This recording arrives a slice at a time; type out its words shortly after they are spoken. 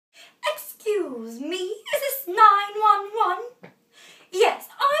Excuse me, is this 911? Yes,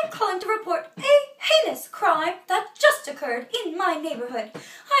 I'm calling to report a heinous crime that just occurred in my neighborhood.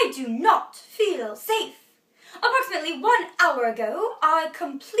 I do not feel safe. Approximately 1 hour ago, I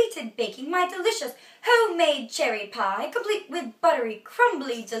completed baking my delicious homemade cherry pie, complete with buttery,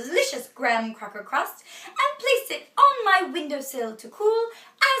 crumbly, delicious graham cracker crust, and placed it on my windowsill to cool,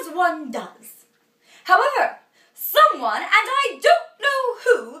 as one does. However, someone, and I don't know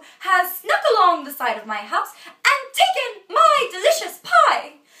who, has snuck along the side of my house and taken my delicious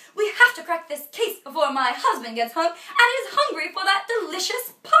pie. We have to crack this case before my husband gets home and is hungry for that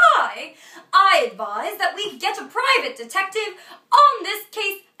delicious pie. I advise that we get a private detective on this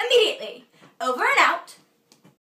case immediately. Over and out.